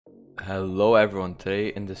Hello everyone, today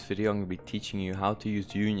in this video I'm going to be teaching you how to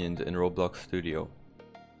use unions in Roblox Studio.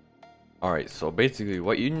 Alright, so basically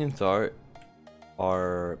what unions are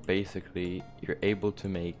basically you're able to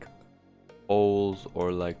make holes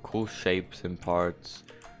or like cool shapes in parts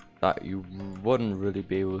that you wouldn't really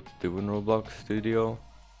be able to do in Roblox Studio.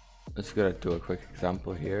 Let's go do a quick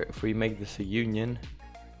example here. If we make this a union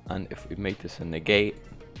and if we make this a negate,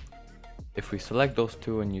 if we select those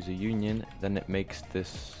two and use a union, then it makes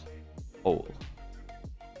this hole.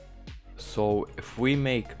 So if we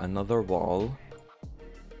make another wall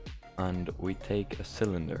and we take a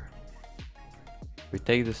cylinder, we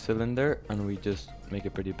take the cylinder and we just make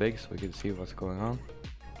it pretty big so we can see what's going on.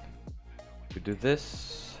 We do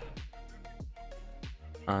this,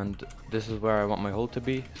 and this is where I want my hole to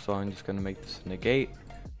be, so I'm just gonna make this a negate.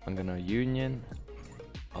 I'm gonna union,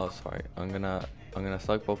 I'm gonna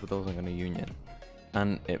select both of those. I'm gonna union,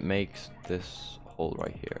 and it makes this hole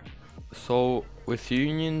right here. So with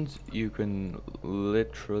unions you can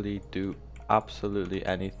literally do absolutely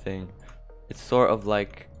anything. It's sort of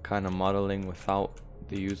like kind of modeling without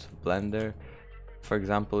the use of Blender. For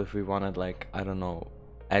example, if we wanted, like, I don't know,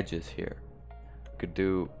 edges here, we could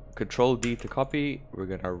do Control D to copy. We're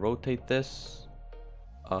gonna rotate this,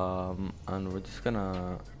 and we're just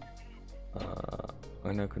gonna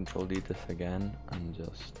I'm gonna Control D this again and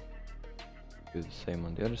just do the same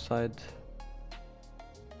on the other side.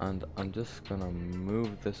 And I'm just gonna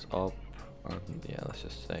move this up, and yeah, let's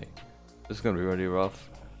just say this is gonna be really rough.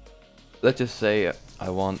 Let's just say I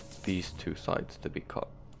want these two sides to be cut.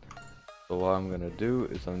 So what I'm gonna do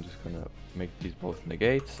is I'm just gonna make these both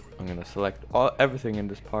negates. I'm gonna select everything in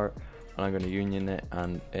this part and I'm gonna union it,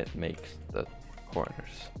 and it makes the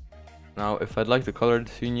corners. Now if I'd like to color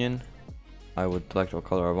this union, I would select what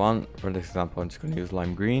color I want. For this example, I'm just gonna use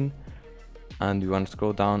lime green. And you want to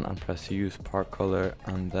scroll down and press use part color,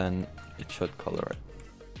 and then it should color it.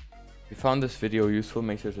 If you found this video useful,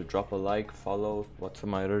 make sure to drop a like, follow, watch some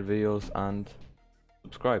of my other videos, and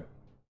subscribe.